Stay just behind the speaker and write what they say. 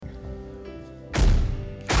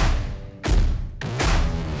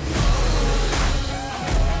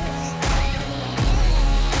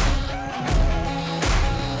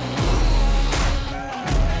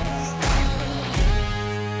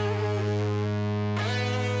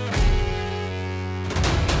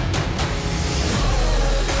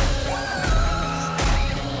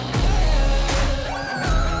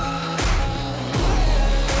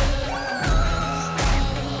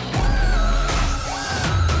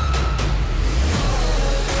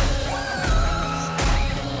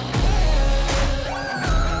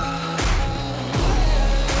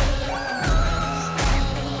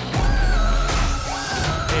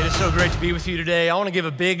great to be with you today. I want to give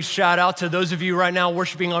a big shout out to those of you right now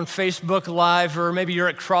worshiping on Facebook Live, or maybe you're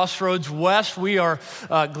at Crossroads West. We are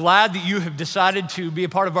glad that you have decided to be a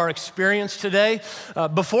part of our experience today.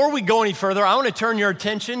 Before we go any further, I want to turn your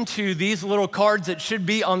attention to these little cards that should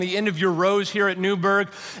be on the end of your rows here at Newberg.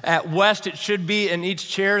 At West, it should be in each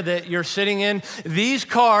chair that you're sitting in. These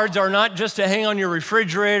cards are not just to hang on your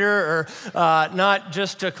refrigerator or not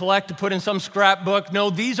just to collect to put in some scrapbook. No,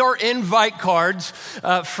 these are invite cards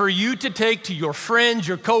for you to take to your friends,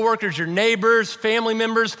 your coworkers, your neighbors, family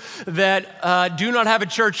members that do not have a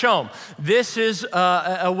church home. This is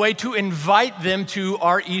a way to invite them to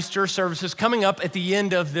our Easter services coming up at the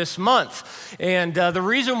end of this month. And the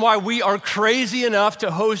reason why we are crazy enough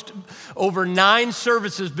to host over 9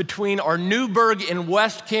 services between our Newberg and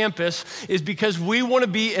West campus is because we want to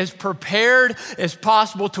be as prepared as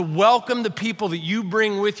possible to welcome the people that you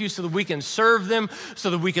bring with you so that we can serve them, so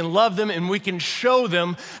that we can love them, and we can show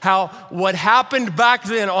them how what happened back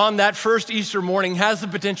then on that first Easter morning has the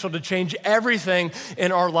potential to change everything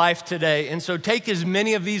in our life today. And so take as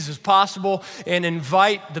many of these as possible and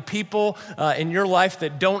invite the people in your life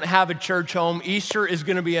that don't have a church home. Easter is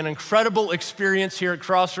going to be an incredible experience here at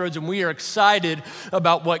Crossroads, and we are excited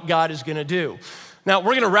about what God is going to do. Now,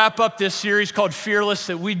 we're going to wrap up this series called Fearless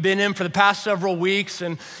that we've been in for the past several weeks.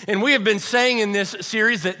 And we have been saying in this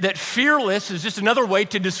series that fearless is just another way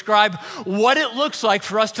to describe what it looks like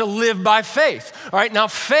for us to live by faith. All right, now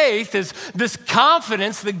faith is this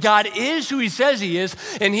confidence that God is who he says he is,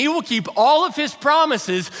 and he will keep all of his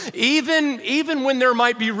promises, even when there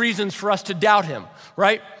might be reasons for us to doubt him,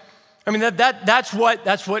 right? I mean, that's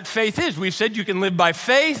what faith is. We've said you can live by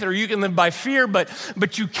faith or you can live by fear,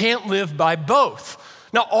 but you can't live by both.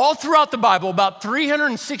 Now, all throughout the Bible, about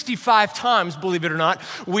 365 times, believe it or not,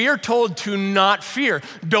 we are told to not fear.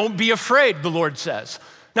 Don't be afraid, the Lord says.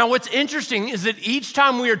 Now, what's interesting is that each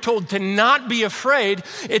time we are told to not be afraid,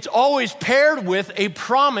 it's always paired with a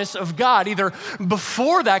promise of God, either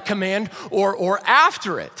before that command or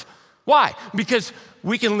after it. Why? Because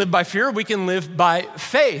we can live by fear, we can live by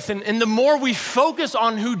faith. And the more we focus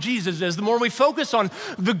on who Jesus is, the more we focus on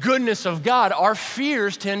the goodness of God, our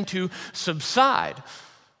fears tend to subside.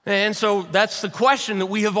 And so that's the question that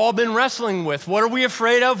we have all been wrestling with. What are we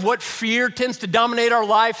afraid of? What fear tends to dominate our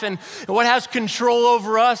life? And what has control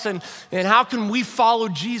over us? And how can we follow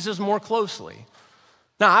Jesus more closely?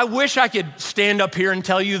 Now, I wish I could stand up here and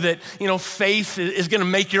tell you that, faith is going to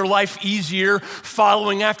make your life easier.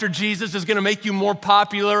 Following after Jesus is going to make you more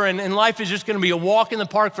popular, and life is just going to be a walk in the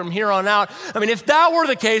park from here on out. I mean, if that were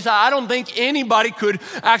the case, I don't think anybody could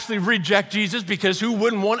actually reject Jesus, because who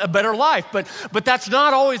wouldn't want a better life? But that's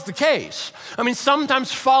not always the case. I mean,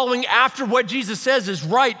 sometimes following after what Jesus says is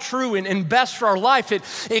right, true, and best for our life,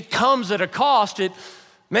 it comes at a cost. It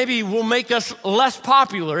maybe will make us less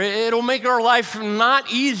popular. It'll make our life not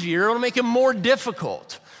easier. It'll make it more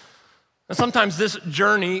difficult. And sometimes this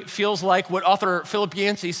journey feels like what author Philip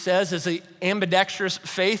Yancey says is an ambidextrous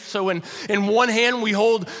faith. So in one hand, we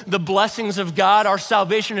hold the blessings of God. Our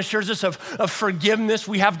salvation assures us of forgiveness.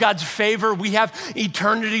 We have God's favor. We have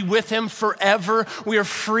eternity with him forever. We are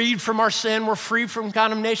freed from our sin. We're free from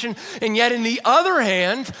condemnation. And yet in the other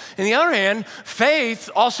hand, faith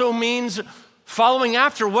also means following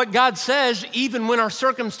after what God says, even when our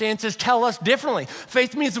circumstances tell us differently.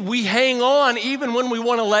 Faith means that we hang on even when we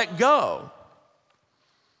want to let go.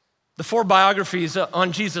 The 4 biographies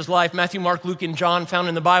on Jesus' life, Matthew, Mark, Luke, and John, found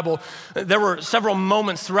in the Bible, there were several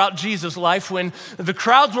moments throughout Jesus' life when the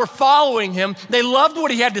crowds were following him. They loved what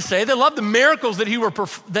he had to say. They loved the miracles that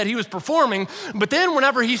he was performing. But then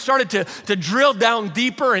whenever he started to drill down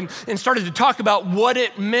deeper and started to talk about what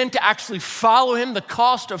it meant to actually follow him, the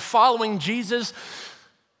cost of following Jesus,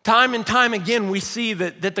 time and time again, we see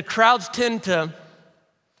that the crowds tend to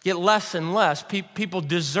get less and less. People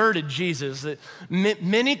deserted Jesus. That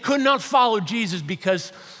many could not follow Jesus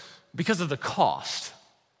because of the cost.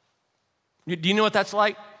 Do you know what that's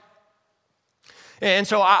like? And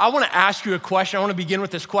so I want to ask you a question. I want to begin with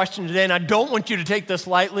this question today, and I don't want you to take this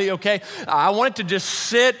lightly, okay? I want it to just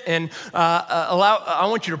sit and I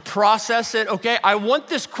want you to process it, okay? I want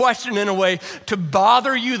this question in a way to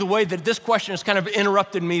bother you the way that this question has kind of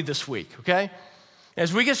interrupted me this week, okay?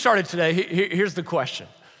 As we get started today, here's the question.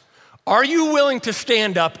 Are you willing to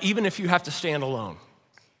stand up even if you have to stand alone?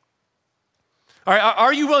 All right,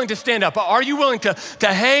 are you willing to stand up? Are you willing to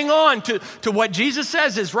hang on to what Jesus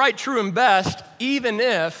says is right, true, and best, even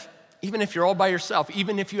if you're all by yourself,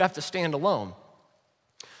 even if you have to stand alone?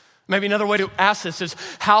 Maybe another way to ask this is,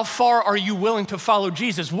 how far are you willing to follow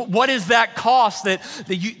Jesus? What is that cost that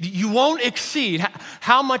you won't exceed?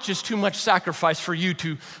 How much is too much sacrifice for you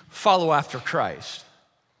to follow after Christ?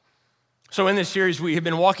 So in this series, we have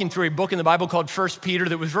been walking through a book in the Bible called 1 Peter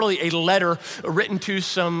that was really a letter written to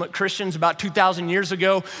some Christians about 2,000 years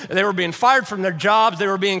ago. They were being fired from their jobs. They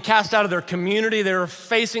were being cast out of their community. They were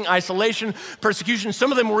facing isolation, persecution.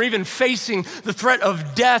 Some of them were even facing the threat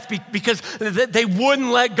of death because they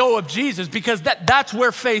wouldn't let go of Jesus, because that's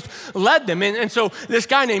where faith led them. And so this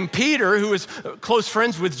guy named Peter, who was close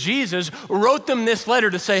friends with Jesus, wrote them this letter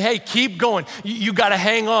to say, hey, keep going. You got to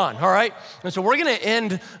hang on, all right? And so we're going to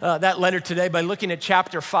end that letter today by looking at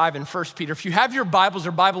chapter 5 in 1 Peter. If you have your Bibles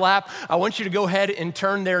or Bible app, I want you to go ahead and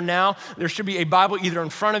turn there now. There should be a Bible either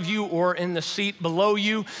in front of you or in the seat below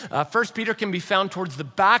you. 1 Peter can be found towards the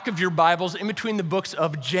back of your Bibles in between the books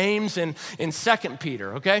of James and 2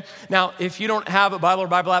 Peter, okay? Now, if you don't have a Bible or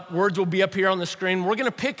Bible app, words will be up here on the screen. We're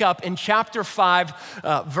gonna pick up in chapter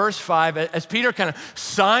 5, verse 5, as Peter kind of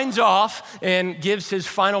signs off and gives his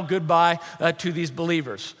final goodbye to these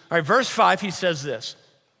believers. All right, verse 5, he says this: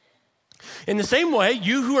 in the same way,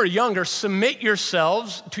 you who are younger, submit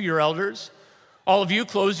yourselves to your elders. All of you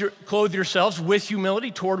clothe yourselves with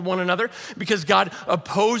humility toward one another, because God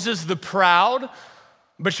opposes the proud,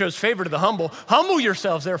 but shows favor to the humble. Humble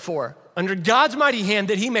yourselves, therefore, under God's mighty hand,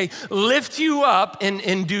 that he may lift you up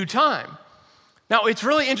in due time. Now, it's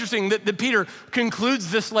really interesting that Peter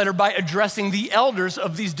concludes this letter by addressing the elders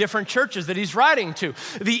of these different churches that he's writing to.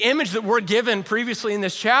 The image that we're given previously in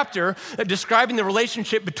this chapter, describing the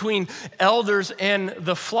relationship between elders and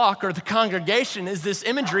the flock or the congregation, is this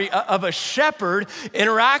imagery of a shepherd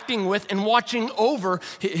interacting with and watching over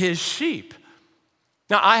his sheep.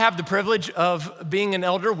 Now, I have the privilege of being an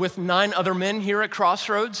elder with 9 other men here at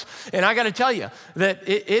Crossroads, and I gotta tell you that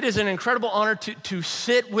it is an incredible honor to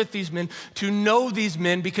sit with these men, to know these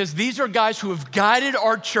men, because these are guys who have guided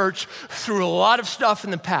our church through a lot of stuff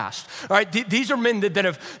in the past, all right? These are men that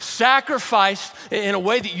have sacrificed in a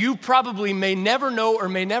way that you probably may never know or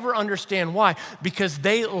may never understand. Why? Because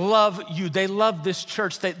they love you, they love this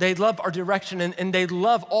church, they love our direction, and they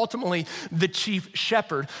love ultimately the chief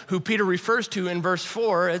shepherd, who Peter refers to in verse 4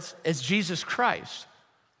 as Jesus Christ.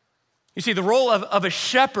 You see, the role of a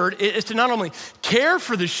shepherd is to not only care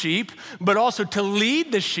for the sheep, but also to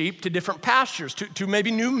lead the sheep to different pastures, to maybe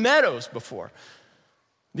new meadows before.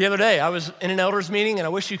 The other day, I was in an elders meeting, and I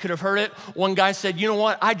wish you could have heard it. One guy said, you know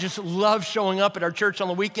what, I just love showing up at our church on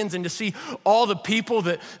the weekends and to see all the people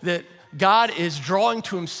that God is drawing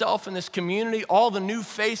to himself in this community. All the new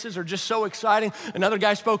faces are just so exciting. Another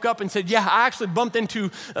guy spoke up and said, yeah, I actually bumped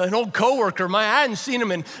into an old coworker of mine. I hadn't seen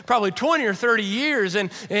him in probably 20 or 30 years.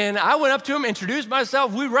 And I went up to him, introduced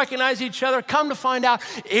myself. We recognized each other. Come to find out,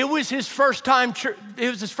 it was his first time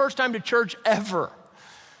to church ever.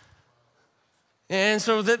 And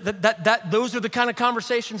so those are the kind of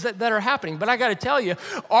conversations that are happening. But I gotta tell you,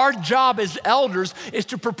 our job as elders is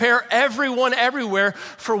to prepare everyone everywhere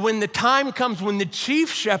for when the time comes when the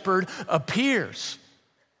chief shepherd appears.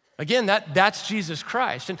 Again, that's Jesus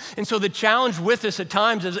Christ. And so the challenge with us at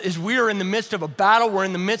times is we are in the midst of a battle, we're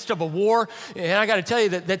in the midst of a war. And I gotta tell you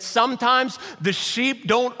that sometimes the sheep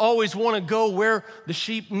don't always wanna go where the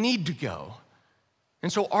sheep need to go.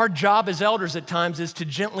 And so our job as elders at times is to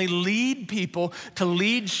gently lead people, to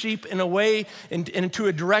lead sheep in a way, into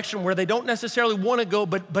a direction where they don't necessarily want to go,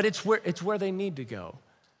 but it's where they need to go.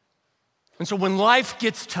 And so when life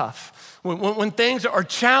gets tough, when things are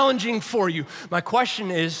challenging for you, my question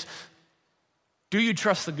is, do you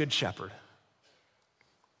trust the Good Shepherd?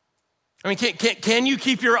 I mean, can you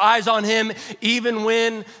keep your eyes on him even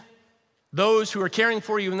when those who are caring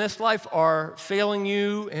for you in this life are failing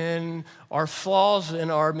you, and our flaws and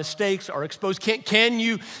our mistakes are exposed? Can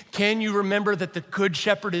you remember that the Good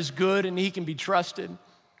Shepherd is good and he can be trusted?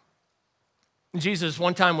 Jesus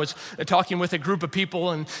one time was talking with a group of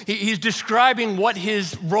people, and he's describing what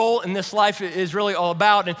his role in this life is really all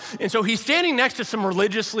about. And so he's standing next to some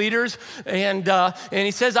religious leaders, and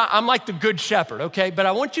he says, I'm like the Good Shepherd, okay? But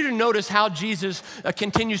I want you to notice how Jesus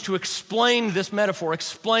continues to explain this metaphor,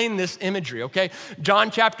 explain this imagery, okay? John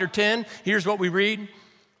chapter 10, here's what we read.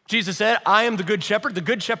 Jesus said, I am the Good Shepherd. The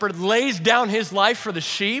Good Shepherd lays down his life for the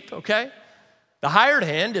sheep, okay? The hired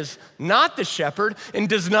hand is not the shepherd and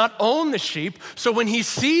does not own the sheep. So when he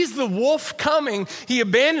sees the wolf coming, he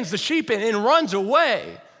abandons the sheep and runs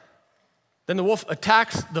away. Then the wolf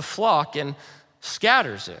attacks the flock and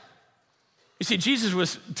scatters it. You see, Jesus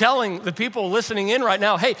was telling the people listening in right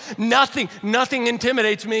now, hey, nothing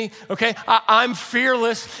intimidates me, okay? I'm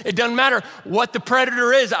fearless. It doesn't matter what the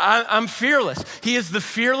predator is, I'm fearless. He is the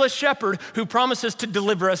fearless shepherd who promises to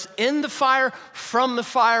deliver us in the fire, from the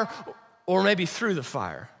fire, or maybe through the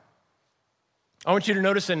fire. I want you to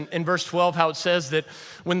notice in verse 12 how it says that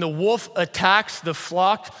when the wolf attacks the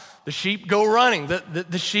flock, the sheep go running,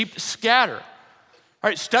 the sheep scatter. All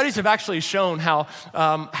right, studies have actually shown how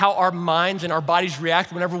our minds and our bodies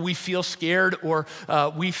react whenever we feel scared or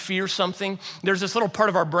we fear something. There's this little part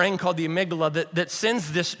of our brain called the amygdala that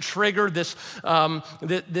sends this trigger, this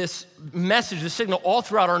message, this signal all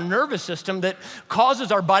throughout our nervous system that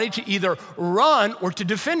causes our body to either run or to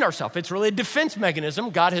defend ourselves. It's really a defense mechanism.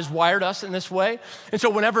 God has wired us in this way. And so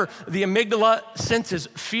whenever the amygdala senses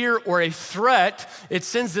fear or a threat, it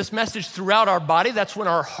sends this message throughout our body. That's when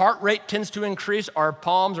our heart rate tends to increase, our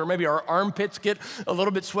palms or maybe our armpits get a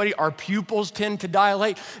little bit sweaty, our pupils tend to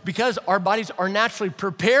dilate because our bodies are naturally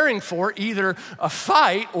preparing for either a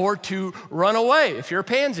fight or to run away if you're a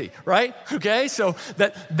pansy, right? Okay, so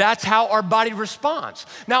that's how our body responds.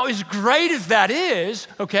 Now, as great as that is,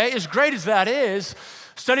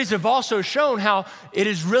 studies have also shown how it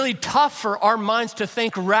is really tough for our minds to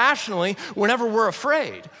think rationally whenever we're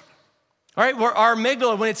afraid. All right, where our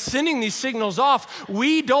amygdala, when it's sending these signals off,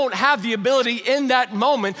 we don't have the ability in that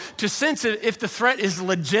moment to sense it if the threat is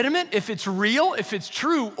legitimate, if it's real, if it's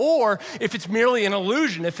true, or if it's merely an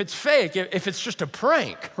illusion, if it's fake, if it's just a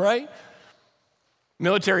prank, right?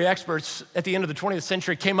 Military experts at the end of the 20th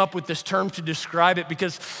century came up with this term to describe it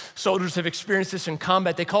because soldiers have experienced this in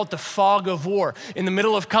combat. They call it the fog of war. In the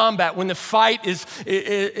middle of combat, when the fight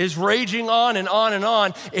is raging on and on and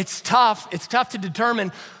on, it's tough. It's tough to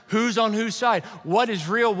determine who's on whose side, what is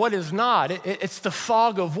real, what is not. It's the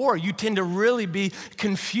fog of war. You tend to really be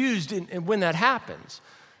confused when that happens.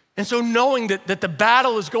 And so knowing that the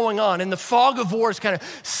battle is going on and the fog of war is kind of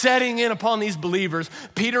setting in upon these believers,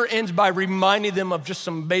 Peter ends by reminding them of just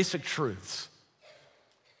some basic truths.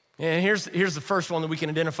 And here's the first one that we can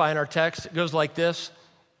identify in our text. It goes like this.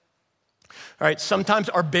 All right, sometimes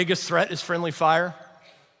our biggest threat is friendly fire,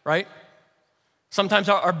 right? Sometimes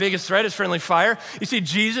our biggest threat is friendly fire. You see,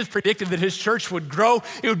 Jesus predicted that his church would grow.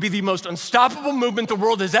 It would be the most unstoppable movement the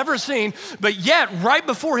world has ever seen. But yet, right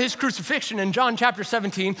before his crucifixion in John chapter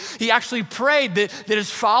 17, he actually prayed that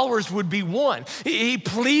his followers would be one. He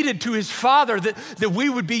pleaded to his Father that we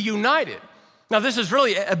would be united. Now, this is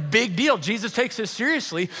really a big deal. Jesus takes this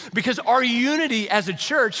seriously because our unity as a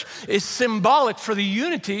church is symbolic for the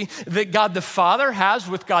unity that God the Father has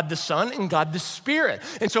with God the Son and God the Spirit.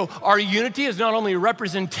 And so our unity is not only a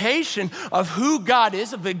representation of who God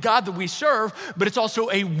is, of the God that we serve, but it's also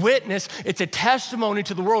a witness. It's a testimony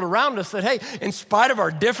to the world around us that, hey, in spite of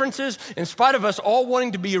our differences, in spite of us all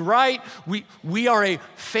wanting to be right, we are a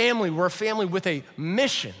family. We're a family with a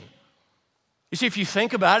mission. You see, if you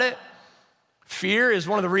think about it, fear is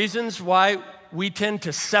one of the reasons why we tend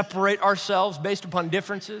to separate ourselves based upon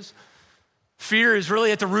differences. Fear is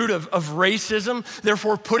really at the root of racism.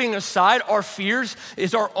 Therefore, putting aside our fears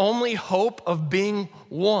is our only hope of being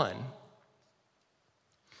one.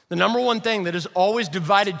 The number one thing that has always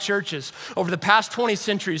divided churches over the past 20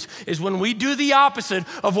 centuries is when we do the opposite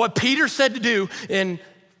of what Peter said to do in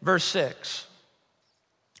verse 6.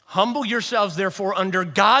 Humble yourselves, therefore, under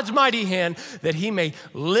God's mighty hand, that he may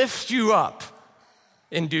lift you up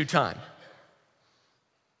in due time.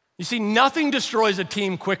 You see, nothing destroys a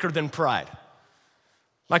team quicker than pride.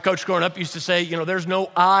 My coach growing up used to say, there's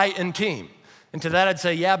no I in team. And to that I'd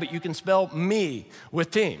say, yeah, but you can spell me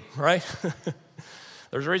with team, right?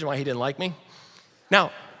 There's a reason why he didn't like me.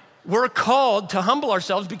 Now, we're called to humble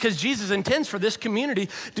ourselves because Jesus intends for this community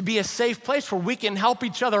to be a safe place where we can help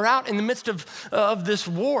each other out in the midst of this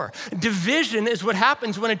war. Division is what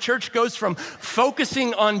happens when a church goes from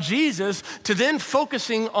focusing on Jesus to then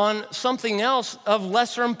focusing on something else of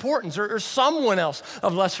lesser importance or someone else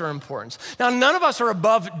of lesser importance. Now, none of us are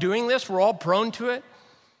above doing this. We're all prone to it.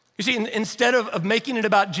 You see, instead of making it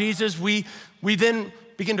about Jesus, we then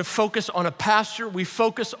begin to focus on a pastor. We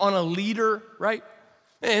focus on a leader, right?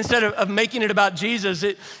 Instead of making it about Jesus,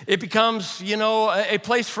 it becomes, a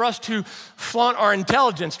place for us to flaunt our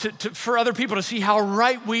intelligence, for other people to see how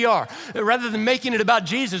right we are. Rather than making it about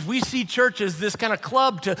Jesus, we see church as this kind of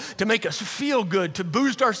club to make us feel good, to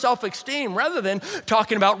boost our self-esteem, rather than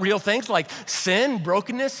talking about real things like sin,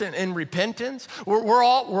 brokenness, and repentance. We're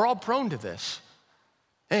all prone to this.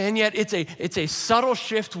 And yet it's a subtle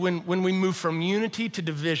shift when we move from unity to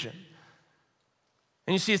division.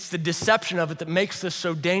 And you see, it's the deception of it that makes this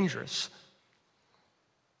so dangerous.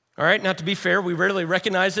 All right, now to be fair, we rarely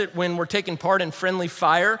recognize it when we're taking part in friendly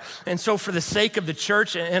fire. And so for the sake of the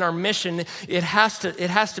church and our mission, it has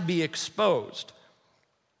to be exposed.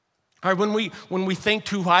 All right, when we think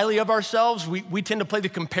too highly of ourselves, we tend to play the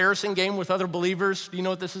comparison game with other believers. Do you know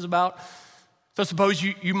what this is about? It's So suppose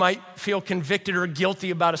you might feel convicted or guilty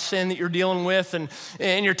about a sin that you're dealing with, and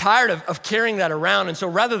you're tired of carrying that around. And so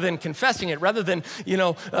rather than confessing it, rather than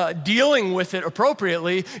dealing with it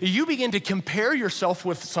appropriately, you begin to compare yourself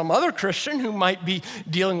with some other Christian who might be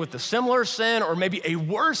dealing with a similar sin or maybe a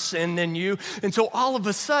worse sin than you. And so all of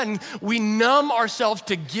a sudden, we numb ourselves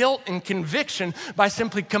to guilt and conviction by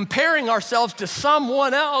simply comparing ourselves to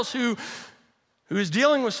someone else who is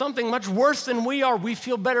dealing with something much worse than we are. We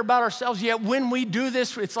feel better about ourselves, yet when we do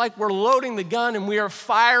this, it's like we're loading the gun and we are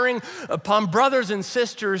firing upon brothers and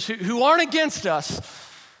sisters who aren't against us,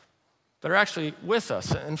 but are actually with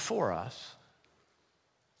us and for us.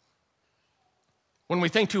 When we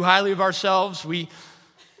think too highly of ourselves, we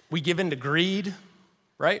give in to greed,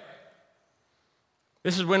 right?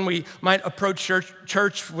 This is when we might approach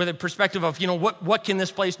church with a perspective of, what can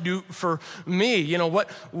this place do for me?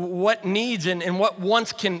 What needs and what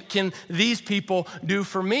wants can these people do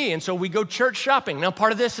for me? And so we go church shopping. Now,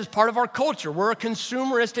 part of this is part of our culture. We're a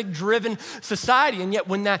consumeristic driven society. And yet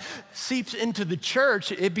when that seeps into the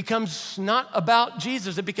church, it becomes not about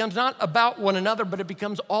Jesus. It becomes not about one another, but it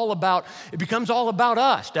becomes all about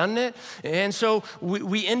us, doesn't it? And so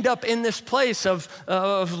we end up in this place of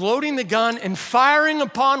loading the gun and firing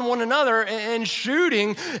upon one another and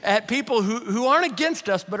shooting at people who aren't against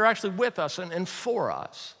us, but are actually with us and for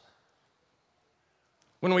us.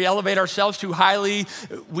 When we elevate ourselves too highly,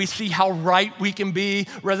 we see how right we can be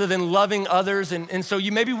rather than loving others. And so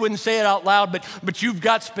you maybe wouldn't say it out loud, but you've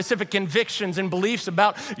got specific convictions and beliefs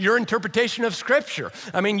about your interpretation of Scripture.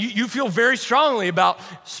 I mean, you feel very strongly about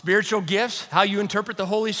spiritual gifts, how you interpret the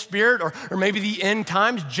Holy Spirit, or maybe the end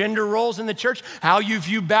times, gender roles in the church, how you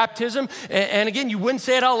view baptism. And again, you wouldn't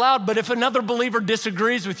say it out loud, but if another believer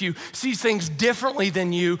disagrees with you, sees things differently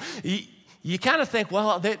than you kind of think,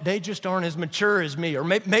 well, they just aren't as mature as me, or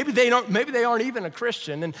maybe they aren't even a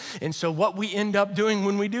Christian. And so what we end up doing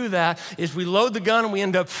when we do that is we load the gun and we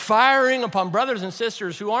end up firing upon brothers and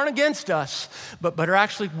sisters who aren't against us, but are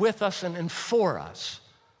actually with us and for us.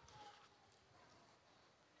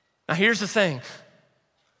 Now here's the thing.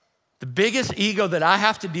 The biggest ego that I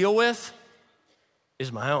have to deal with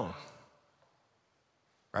is my own,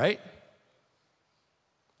 right?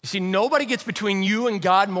 You see, nobody gets between you and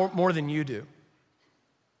God more than you do.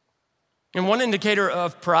 And one indicator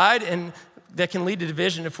of pride and that can lead to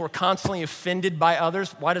division if we're constantly offended by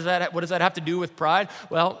others. What does that have to do with pride?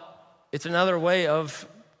 Well, it's another way of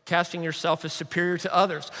casting yourself as superior to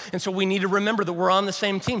others. And so we need to remember that we're on the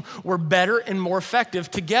same team. We're better and more effective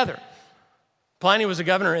together. Pliny was a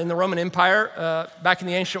governor in the Roman Empire back in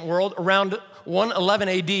the ancient world. Around 111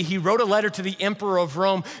 AD, he wrote a letter to the emperor of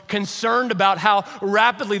Rome concerned about how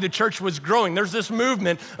rapidly the church was growing. There's this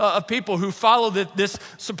movement of people who follow this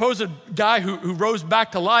supposed guy who rose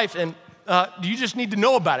back to life, and you just need to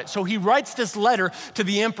know about it. So he writes this letter to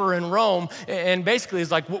the emperor in Rome and basically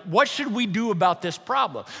is like, what should we do about this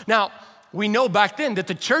problem? Now, we know back then that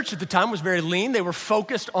the church at the time was very lean. They were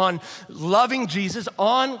focused on loving Jesus,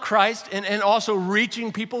 on Christ, and also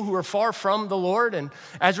reaching people who are far from the Lord. And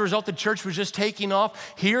as a result, the church was just taking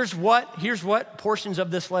off. Here's what portions of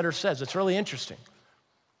this letter says. It's really interesting.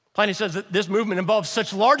 Pliny says that this movement involves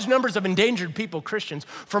such large numbers of endangered people, Christians,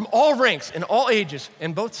 from all ranks and all ages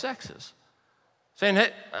and both sexes. Saying,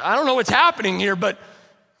 hey, I don't know what's happening here, but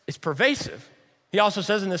it's pervasive. He also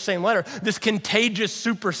says in this same letter, this contagious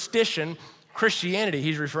superstition, Christianity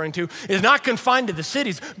he's referring to, is not confined to the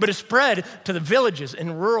cities, but is spread to the villages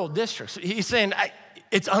and rural districts. He's saying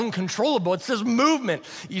it's uncontrollable. It's this movement.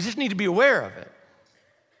 You just need to be aware of it.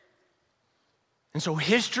 And so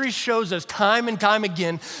history shows us time and time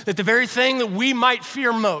again that the very thing that we might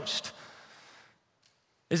fear most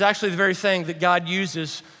is actually the very thing that God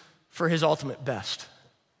uses for his ultimate best.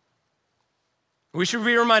 We should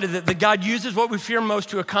be reminded that God uses what we fear most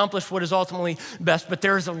to accomplish what is ultimately best, but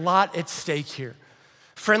there is a lot at stake here.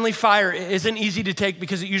 Friendly fire isn't easy to take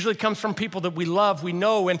because it usually comes from people that we love, we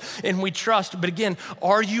know, and we trust. But again,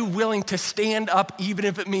 are you willing to stand up even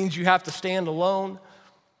if it means you have to stand alone?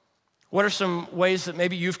 What are some ways that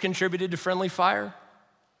maybe you've contributed to friendly fire?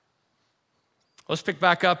 Let's pick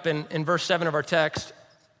back up in verse 7 of our text.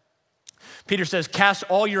 Peter says, cast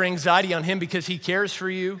all your anxiety on him because he cares for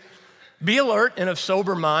you. Be alert and of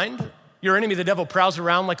sober mind. Your enemy, the devil, prowls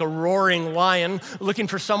around like a roaring lion looking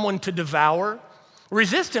for someone to devour.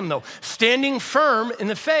 Resist him, though, standing firm in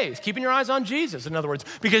the faith, keeping your eyes on Jesus, in other words,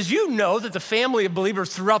 because you know that the family of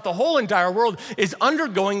believers throughout the whole entire world is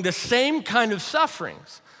undergoing the same kind of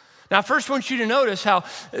sufferings. Now, I first want you to notice how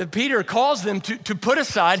Peter calls them to put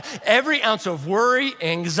aside every ounce of worry,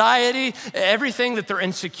 anxiety, everything that they're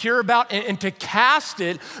insecure about, and to cast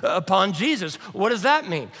it upon Jesus. What does that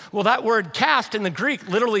mean? Well, that word cast in the Greek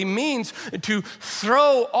literally means to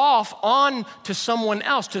throw off onto someone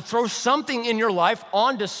else, to throw something in your life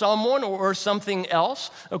onto someone or something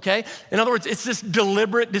else, okay? In other words, it's this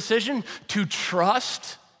deliberate decision to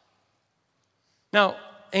trust. Now,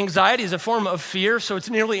 anxiety is a form of fear, so it's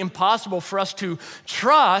nearly impossible for us to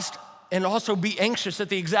trust and also be anxious at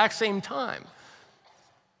the exact same time.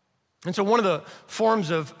 And so one of the forms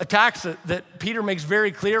of attacks that Peter makes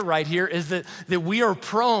very clear right here is that we are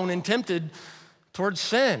prone and tempted towards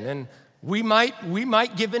sin. And we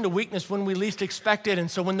might give into weakness when we least expect it. And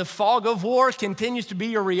so when the fog of war continues to be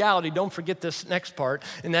your reality, don't forget this next part,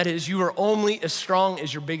 and that is you are only as strong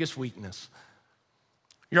as your biggest weakness.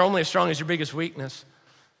 You're only as strong as your biggest weakness.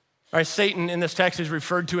 All right, Satan in this text is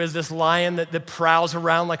referred to as this lion that prowls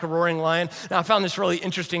around like a roaring lion. Now, I found this really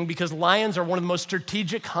interesting because lions are one of the most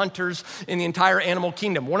strategic hunters in the entire animal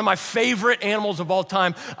kingdom. One of my favorite animals of all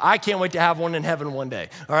time. I can't wait to have one in heaven one day,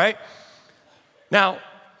 all right? Now,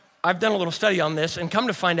 I've done a little study on this and come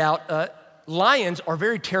to find out lions are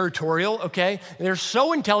very territorial, okay? They're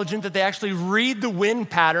so intelligent that they actually read the wind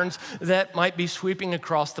patterns that might be sweeping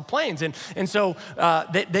across the plains. And so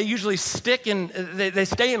they usually they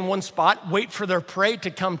stay in one spot, wait for their prey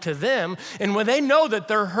to come to them. And when they know that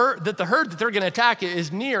the herd that they're gonna attack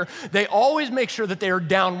is near, they always make sure that they are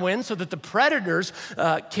downwind so that the predators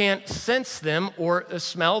can't sense them or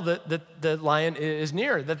smell that the lion is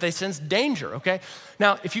near, that they sense danger, okay?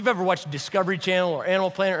 Now, if you've ever watched Discovery Channel or Animal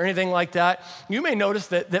Planet or anything like that, you may notice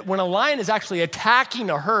that when a lion is actually attacking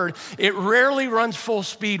a herd, it rarely runs full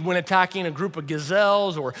speed when attacking a group of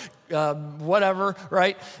gazelles or whatever,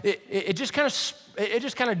 right? It just kind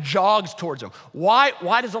of jogs towards them.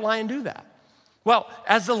 Why does a lion do that? Well,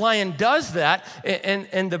 as the lion does that,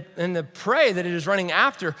 and the prey that it is running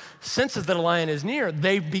after senses that a lion is near,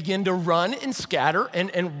 they begin to run and scatter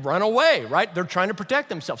and run away, right? They're trying to protect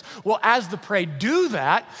themselves. Well, as the prey do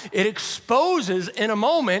that, it exposes in a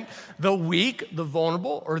moment the weak, the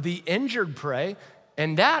vulnerable, or the injured prey,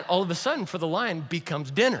 and that all of a sudden for the lion becomes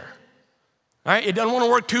dinner. All right, it doesn't want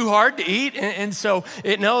to work too hard to eat, and so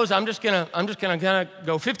it knows I'm just gonna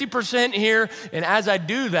go 50% here, and as I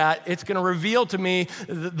do that, it's gonna reveal to me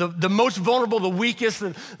the most vulnerable, the weakest,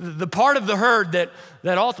 the part of the herd that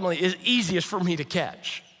ultimately is easiest for me to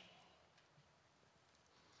catch.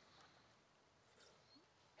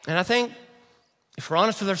 And I think, if we're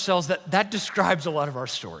honest with ourselves, that describes a lot of our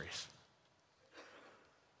stories.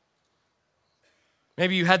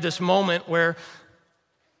 Maybe you had this moment where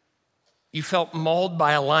you felt mauled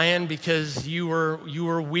by a lion because you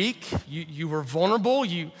were weak, you were vulnerable,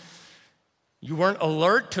 you weren't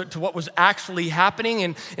alert to what was actually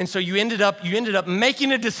happening, and so you ended up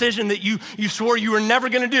making a decision that you swore you were never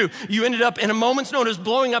gonna do. You ended up in a moment's notice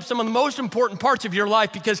blowing up some of the most important parts of your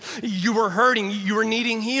life because you were hurting, you were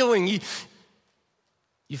needing healing,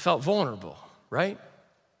 you felt vulnerable, right?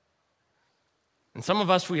 And some of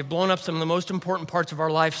us, we have blown up some of the most important parts of our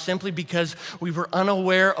life simply because we were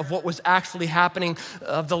unaware of what was actually happening,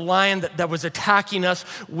 of the lion that was attacking us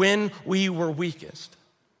when we were weakest.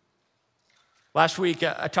 Last week,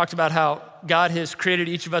 I talked about how God has created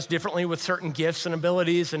each of us differently with certain gifts and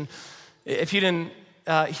abilities. And if you didn't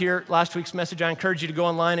hear last week's message, I encourage you to go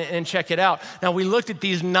online and check it out. Now, we looked at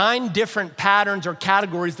these 9 different patterns or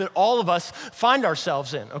categories that all of us find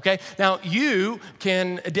ourselves in, okay? Now, you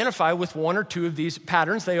can identify with one or two of these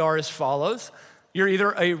patterns. They are as follows. You're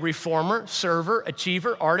either a reformer, server,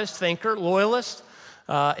 achiever, artist, thinker, loyalist,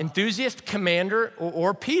 enthusiast, commander,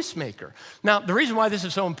 or peacemaker. Now, the reason why this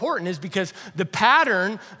is so important is because the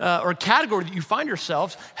pattern or category that you find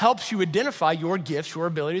yourselves helps you identify your gifts, your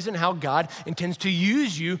abilities, and how God intends to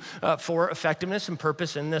use you for effectiveness and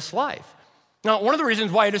purpose in this life. Now, one of the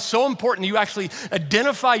reasons why it is so important that you actually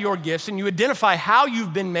identify your gifts and you identify how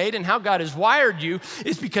you've been made and how God has wired you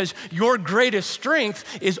is because your greatest strength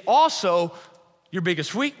is also your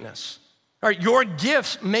biggest weakness. All right, your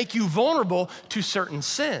gifts make you vulnerable to certain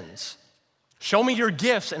sins. Show me your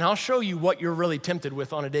gifts and I'll show you what you're really tempted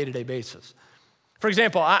with on a day-to-day basis. For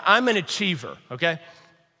example, I'm an achiever, okay?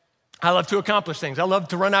 I love to accomplish things. I love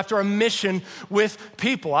to run after a mission with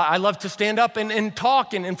people. I love to stand up and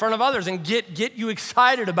talk in front of others and get you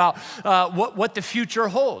excited about what the future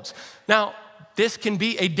holds. Now, this can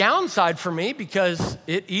be a downside for me because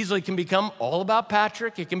it easily can become all about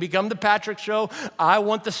Patrick. It can become the Patrick show. I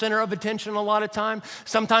want the center of attention a lot of time.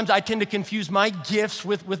 Sometimes I tend to confuse my gifts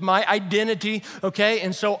with my identity, okay?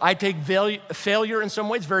 And so I take failure in some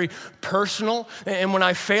ways very personal. And when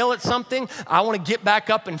I fail at something, I want to get back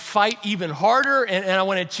up and fight even harder, and I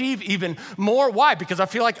want to achieve even more. Why? Because I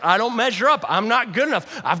feel like I don't measure up. I'm not good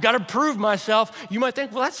enough. I've got to prove myself. You might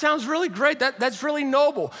think, well, that sounds really great. That's really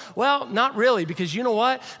noble. Well, not really. Because you know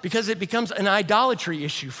what? Because it becomes an idolatry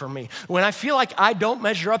issue for me. When I feel like I don't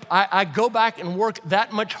measure up, I go back and work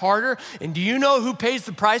that much harder. And do you know who pays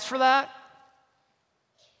the price for that?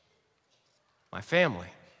 My family.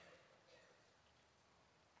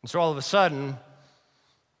 And so all of a sudden,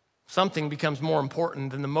 something becomes more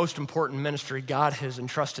important than the most important ministry God has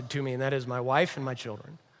entrusted to me, and that is my wife and my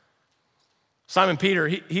children. Simon Peter,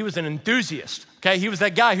 he was an enthusiast, okay? He was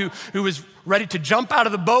that guy who was ready to jump out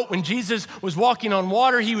of the boat when Jesus was walking on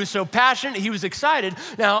water. He was so passionate, he was excited.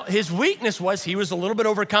 Now, his weakness was he was a little bit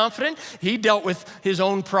overconfident. He dealt with his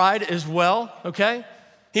own pride as well, okay?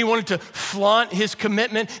 He wanted to flaunt his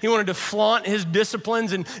commitment. He wanted to flaunt his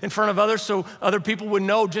disciplines in front of others so other people would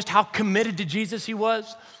know just how committed to Jesus he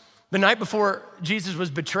was. The night before Jesus was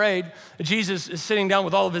betrayed, Jesus is sitting down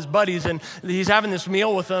with all of his buddies and he's having this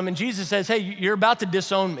meal with them, and Jesus says, hey, you're about to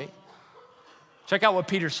disown me. Check out what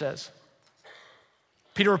Peter says.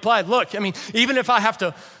 Peter replied, look, I mean, even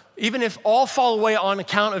if all fall away on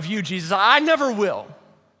account of you, Jesus, I never will.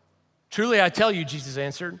 Truly, I tell you, Jesus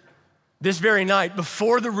answered, this very night,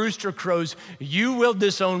 before the rooster crows, you will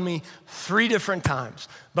disown me 3 different times.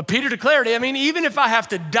 But Peter declared, I mean, even if I have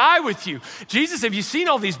to die with you. Jesus, have you seen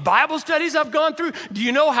all these Bible studies I've gone through? Do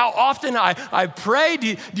you know how often I pray?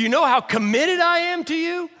 Do you know how committed I am to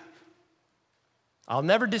you? I'll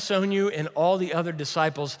never disown you. And all the other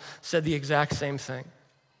disciples said the exact same thing.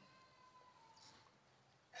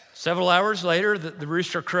 Several hours later, the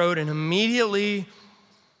rooster crowed, and immediately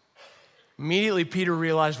Peter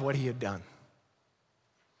realized what he had done.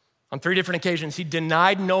 On 3 different occasions, he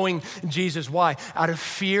denied knowing Jesus. Why? Out of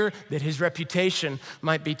fear that his reputation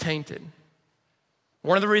might be tainted.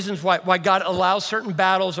 One of the reasons why God allows certain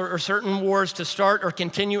battles or certain wars to start or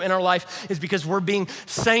continue in our life is because we're being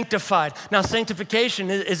sanctified. Now, sanctification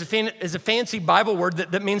is a fancy Bible word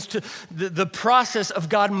that means the process of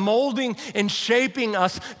God molding and shaping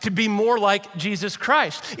us to be more like Jesus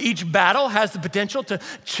Christ. Each battle has the potential to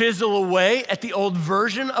chisel away at the old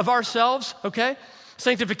version of ourselves, okay?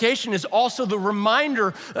 Sanctification is also the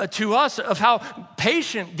reminder to us of how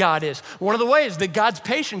patient God is. One of the ways that God's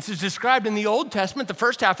patience is described in the Old Testament, the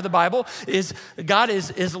first half of the Bible, is God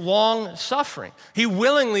is long suffering. He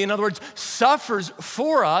willingly, in other words, suffers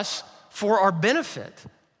for us for our benefit.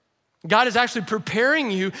 God is actually preparing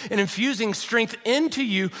you and infusing strength into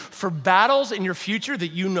you for battles in your future that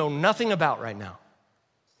you know nothing about right now.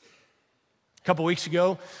 A couple weeks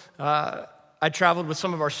ago, I traveled with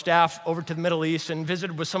some of our staff over to the Middle East and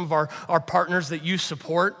visited with some of our partners that you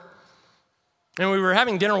support. And we were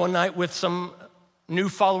having dinner one night with some new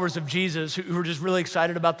followers of Jesus who were just really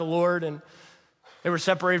excited about the Lord, and they were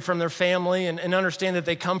separated from their family and understand that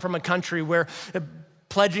they come from a country where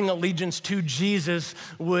pledging allegiance to Jesus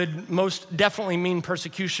would most definitely mean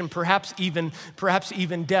persecution, perhaps even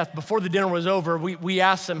death. Before the dinner was over, we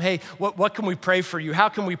asked them, hey, what can we pray for you? How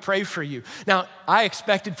can we pray for you? Now, I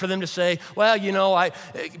expected for them to say, well, you know, I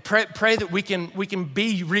pray that we can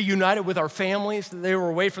be reunited with our families. They were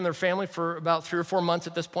away from their family for about 3 or 4 months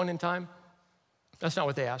at this point in time. That's not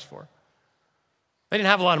what they asked for. They didn't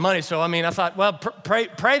have a lot of money, so I thought, well,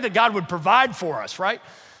 pray that God would provide for us, right?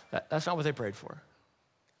 That's not what they prayed for.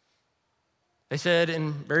 They said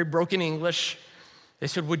in very broken English, they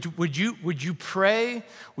said, would you pray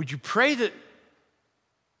that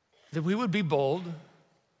we would be bold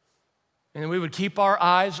and that we would keep our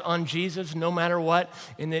eyes on Jesus no matter what,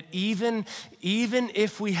 and that even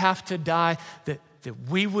if we have to die, that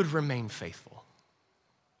we would remain faithful.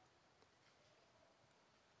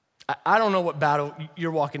 I don't know what battle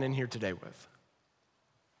you're walking in here today with.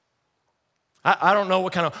 I don't know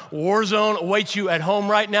what kind of war zone awaits you at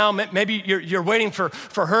home right now. Maybe you're waiting for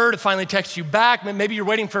her to finally text you back. Maybe you're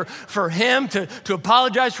waiting for him to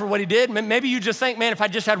apologize for what he did. Maybe you just think, man, if I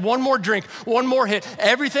just had one more drink, one more hit,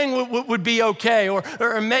 everything would be okay. Or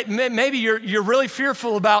maybe you're really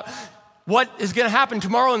fearful about what is gonna happen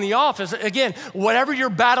tomorrow in the office. Again, whatever your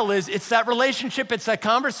battle is, it's that relationship, it's that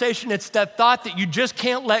conversation, it's that thought that you just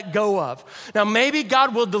can't let go of. Now, maybe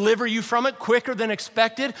God will deliver you from it quicker than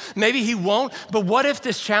expected. Maybe he won't, but what if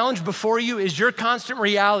this challenge before you is your constant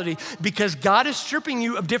reality because God is stripping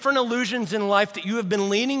you of different illusions in life that you have been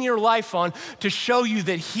leaning your life on to show you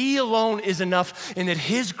that he alone is enough and that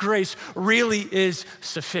his grace really is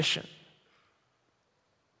sufficient.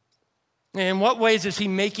 In what ways is he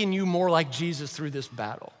making you more like Jesus through this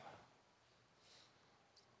battle?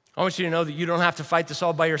 I want you to know that you don't have to fight this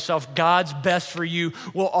all by yourself. God's best for you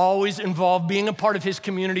will always involve being a part of his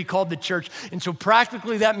community called the church. And so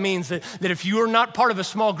practically that means that if you are not part of a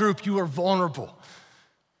small group, you are vulnerable.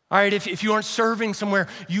 All right, if you aren't serving somewhere,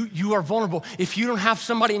 you are vulnerable. If you don't have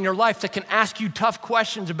somebody in your life that can ask you tough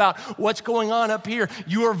questions about what's going on up here,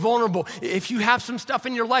 you are vulnerable. If you have some stuff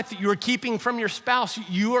in your life that you are keeping from your spouse,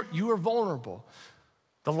 you are vulnerable.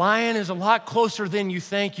 The lion is a lot closer than you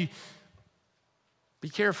think. Be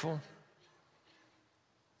careful.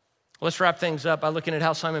 Let's wrap things up by looking at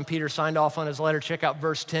how Simon Peter signed off on his letter. Check out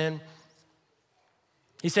verse 10.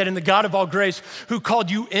 He said, "And the God of all grace, who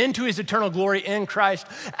called you into his eternal glory in Christ,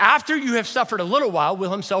 after you have suffered a little while,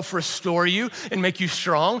 will himself restore you and make you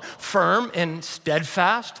strong, firm, and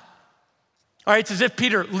steadfast." All right, it's as if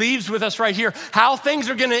Peter leaves with us right here how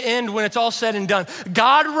things are gonna end when it's all said and done.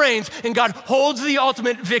 God reigns and God holds the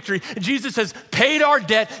ultimate victory. Jesus has paid our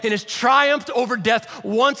debt and has triumphed over death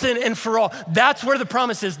once and for all. That's where the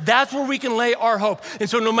promise is. That's where we can lay our hope. And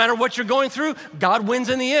so no matter what you're going through, God wins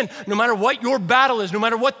in the end. No matter what your battle is, no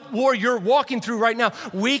matter what war you're walking through right now,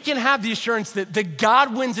 we can have the assurance that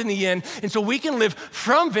God wins in the end. And so we can live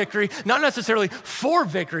from victory, not necessarily for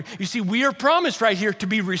victory. You see, we are promised right here to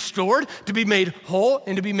be restored, to be made whole,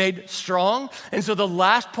 and to be made strong. And so the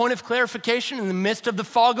last point of clarification in the midst of the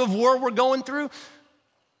fog of war we're going through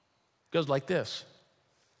goes like this.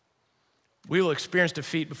 We will experience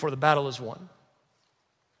defeat before the battle is won.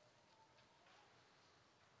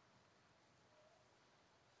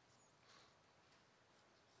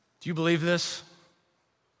 Do you believe this?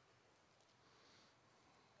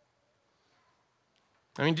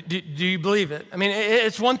 I mean, do you believe it? I mean,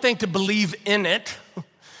 it's one thing to believe in it,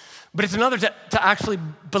 but it's another to actually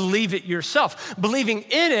believe it yourself. Believing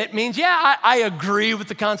in it means, yeah, I agree with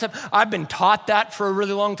the concept. I've been taught that for a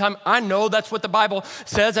really long time. I know that's what the Bible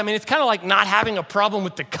says. I mean, it's kind of like not having a problem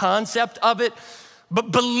with the concept of it. But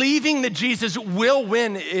believing that Jesus will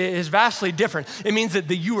win is vastly different. It means that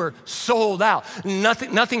you are sold out.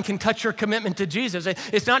 Nothing can touch your commitment to Jesus.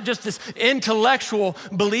 It's not just this intellectual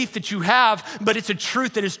belief that you have, but it's a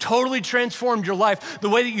truth that has totally transformed your life, the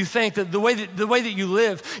way that you think, the way that you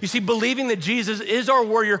live. You see, believing that Jesus is our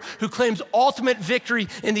warrior who claims ultimate victory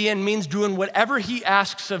in the end means doing whatever he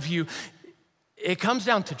asks of you. It comes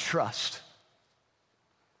down to trust.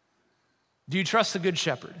 Do you trust the Good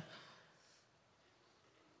Shepherd?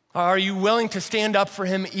 Are you willing to stand up for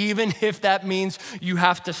him even if that means you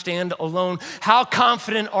have to stand alone? How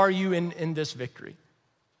confident are you in this victory?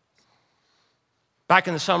 Back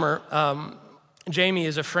in the summer, Jamie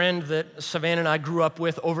is a friend that Savannah and I grew up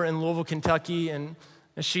with over in Louisville, Kentucky, and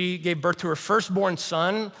she gave birth to her firstborn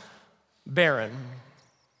son, Barron.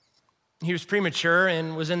 He was premature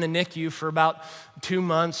and was in the NICU for about 2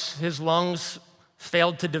 months. His lungs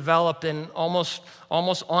failed to develop, and almost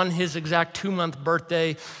on his exact 2-month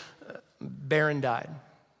birthday, Barron died.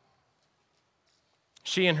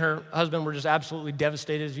 She and her husband were just absolutely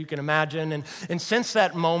devastated, as you can imagine. And since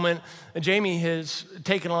that moment, Jamie has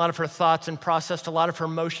taken a lot of her thoughts and processed a lot of her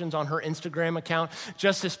emotions on her Instagram account.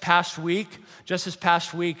 Just this past week, I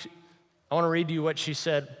want to read to you what she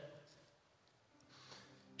said.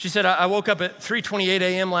 She said, "I woke up at 3:28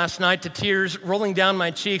 a.m. last night to tears rolling down my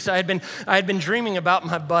cheeks. I had been dreaming about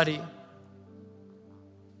my buddy.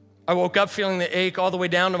 I woke up feeling the ache all the way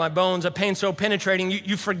down to my bones, a pain so penetrating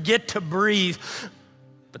you forget to breathe.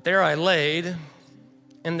 But there I laid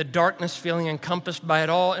in the darkness, feeling encompassed by it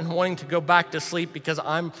all and wanting to go back to sleep because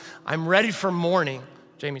I'm ready for morning,"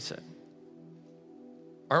 Jamie said.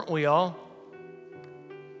 Aren't we all?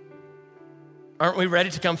 Aren't we ready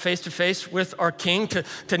to come face to face with our King,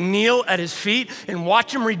 to kneel at his feet and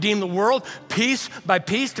watch him redeem the world piece by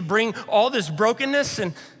piece, to bring all this brokenness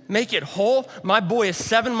and make it whole? My boy is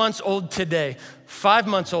 7 months old today, 5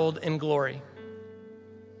 months old in glory.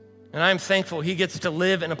 And I'm thankful he gets to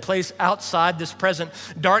live in a place outside this present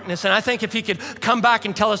darkness. And I think if he could come back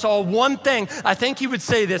and tell us all one thing, I think he would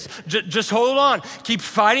say this: just hold on, keep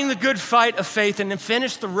fighting the good fight of faith and then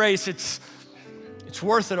finish the race. It's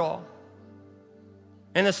worth it all.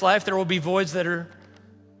 In this life, there will be voids that are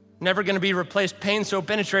Never gonna be replaced. Pain so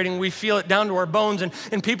penetrating, we feel it down to our bones.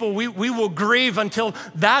 And people, we will grieve until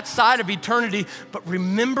that side of eternity. But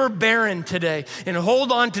remember barren today and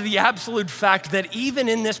hold on to the absolute fact that even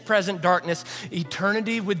in this present darkness,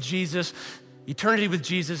 eternity with Jesus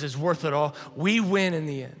is worth it all. We win in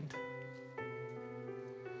the end.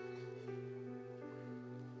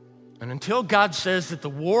 And until God says that the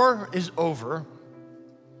war is over,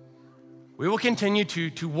 we will continue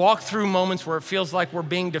to walk through moments where it feels like we're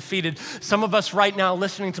being defeated. Some of us right now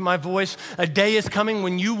listening to my voice, a day is coming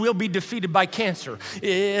when you will be defeated by cancer.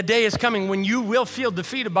 A day is coming when you will feel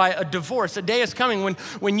defeated by a divorce. A day is coming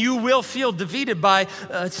when you will feel defeated by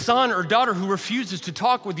a son or daughter who refuses to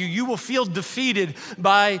talk with you. You will feel defeated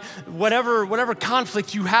by whatever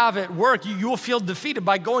conflict you have at work. You will feel defeated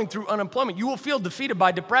by going through unemployment. You will feel defeated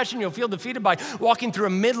by depression. You'll feel defeated by walking through a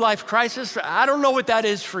midlife crisis. I don't know what that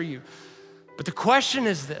is for you. But the question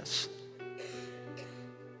is this: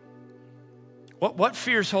 what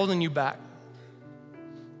fear is holding you back?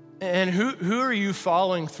 And who are you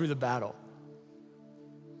following through the battle?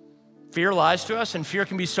 Fear lies to us, and fear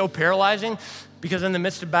can be so paralyzing because in the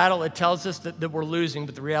midst of battle, it tells us that we're losing,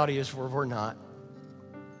 but the reality is we're not.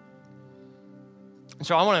 And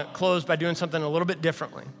so I want to close by doing something a little bit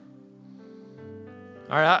differently.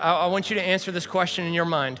 All right, I want you to answer this question in your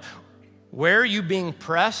mind. Where are you being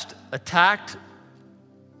pressed, attacked,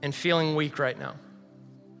 and feeling weak right now?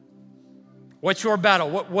 What's your battle?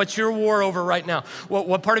 What's your war over right now?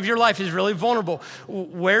 What part of your life is really vulnerable?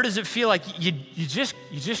 Where does it feel like you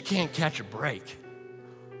just can't catch a break?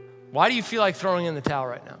 Why do you feel like throwing in the towel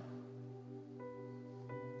right now?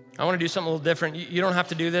 I want to do something a little different. You don't have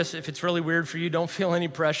to do this. If it's really weird for you, don't feel any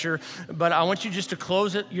pressure. But I want you just to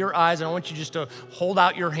close your eyes, and I want you just to hold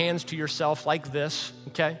out your hands to yourself like this,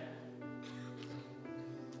 okay?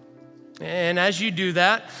 And as you do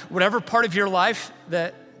that, whatever part of your life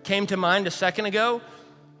that came to mind a second ago,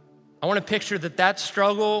 I want to picture that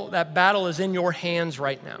struggle, that battle is in your hands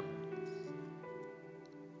right now.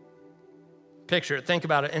 Picture it, think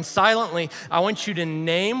about it. And silently, I want you to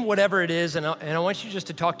name whatever it is, and I want you just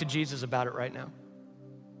to talk to Jesus about it right now.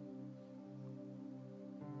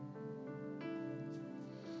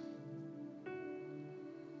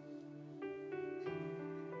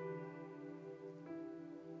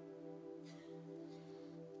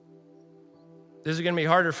 This is going to be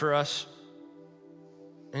harder for us.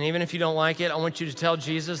 And even if you don't like it, I want you to tell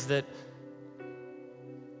Jesus that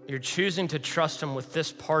you're choosing to trust him with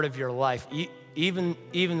this part of your life, even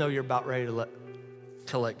though you're about ready to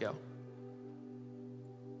let go.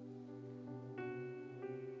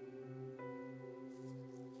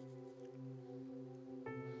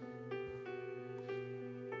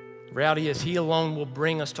 The reality is he alone will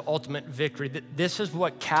bring us to ultimate victory. This is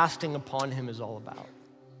what casting upon him is all about.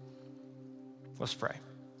 Let's pray.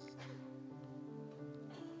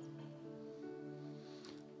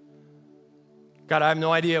 God, I have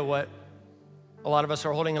no idea what a lot of us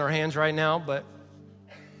are holding in our hands right now, but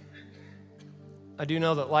I do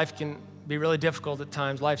know that life can be really difficult at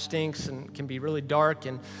times. Life stinks and can be really dark,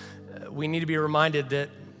 and we need to be reminded that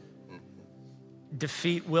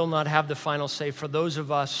defeat will not have the final say for those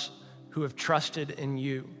of us who have trusted in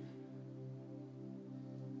you.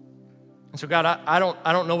 And so God, I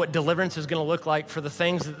don't know what deliverance is gonna look like for the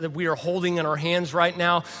things that we are holding in our hands right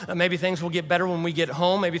now. Maybe things will get better when we get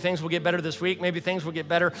home. Maybe things will get better this week. Maybe things will get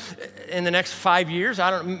better in the next 5 years.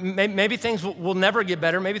 Maybe things will never get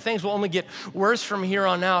better. Maybe things will only get worse from here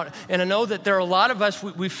on out. And I know that there are a lot of us,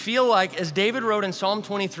 we feel like, as David wrote in Psalm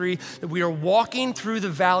 23, that we are walking through the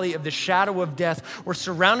valley of the shadow of death. We're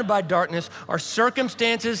surrounded by darkness. Our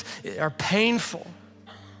circumstances are painful.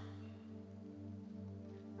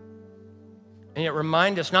 And yet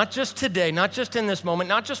remind us, not just today, not just in this moment,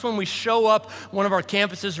 not just when we show up one of our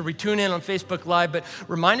campuses or we tune in on Facebook Live, but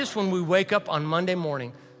remind us when we wake up on Monday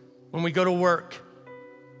morning, when we go to work,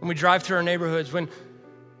 when we drive through our neighborhoods, when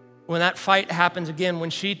that fight happens again, when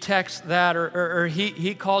she texts that or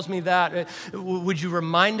he calls me that. Would you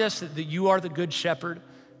remind us that you are the good shepherd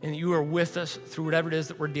and that you are with us through whatever it is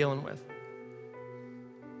that we're dealing with?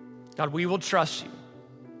 God, we will trust you.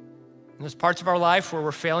 And there's parts of our life where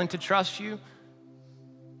we're failing to trust you.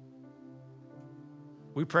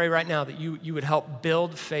 We pray right now that you would help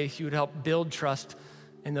build faith, you would help build trust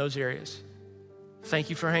in those areas. Thank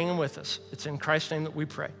you for hanging with us. It's in Christ's name that we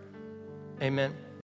pray. Amen.